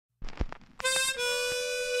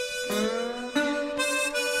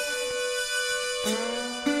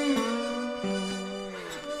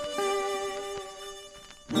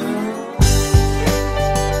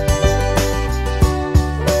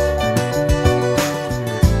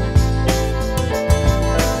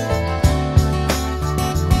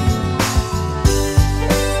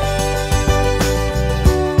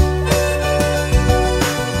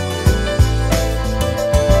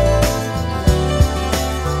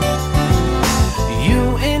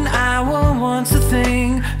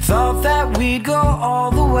we'd go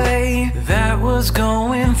all the way. That was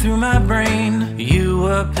going through my brain. You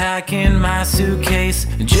were packing my suitcase,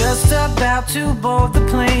 just about to board the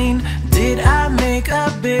plane. Did I make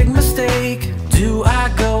a big mistake? Do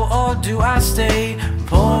I go or do I stay?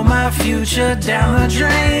 Pour my future down the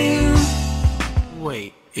drain.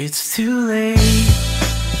 Wait, it's too late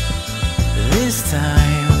this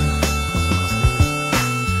time.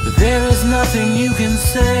 There is nothing you can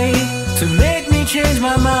say to make me change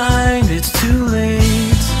my mind. It's too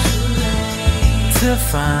late to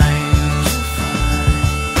find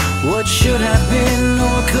what should have been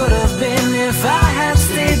or could have been if I had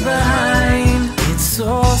stayed behind. It's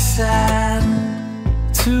so sad,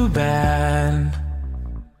 too bad,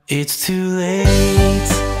 it's too late.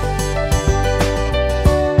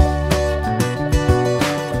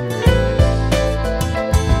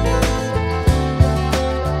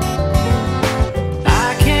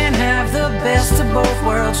 Both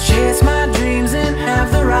worlds, chase my dreams and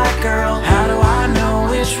have the right girl. How do I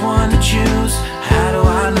know which one to choose? How do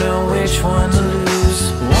I know which one to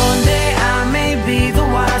lose? One day I may be the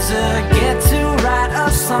wiser, get to write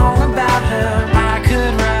a song about her. I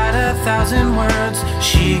could write 1,000 words,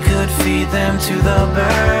 she could feed them to the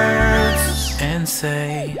birds and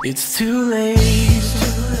say it's too late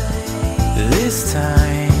this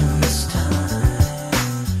time.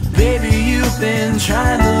 Baby, you've been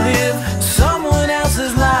trying to live someone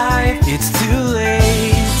else's life. It's too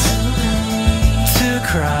late to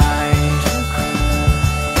cry.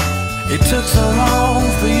 It took so long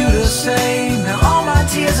for you to say, now all my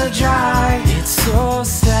tears are dry. It's so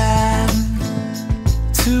sad,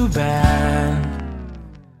 too bad,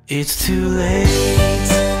 it's too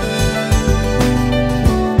late.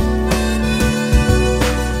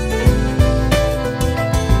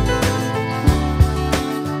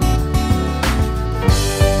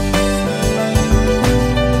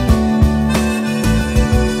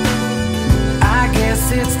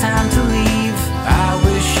 It's time to leave. I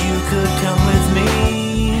wish you could come with me.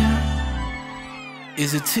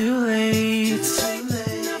 Is it too late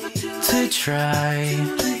to try?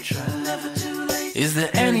 Is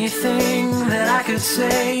there anything that I could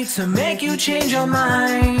say to make you change your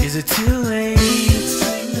mind? Is it too late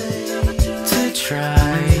to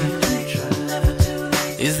try?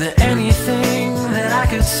 Is there anything that I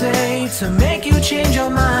could say to make you change your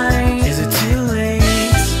mind? Is it too late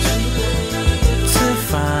to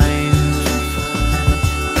find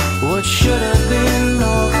what should have been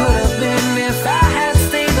or could have been if I had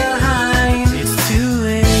stayed behind? It's too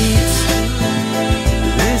late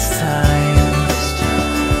this time.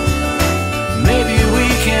 Maybe we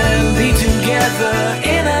can be together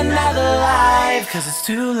in another life, 'cause it's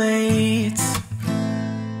too late.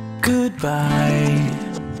 Goodbye,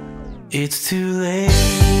 it's too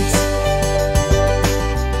late.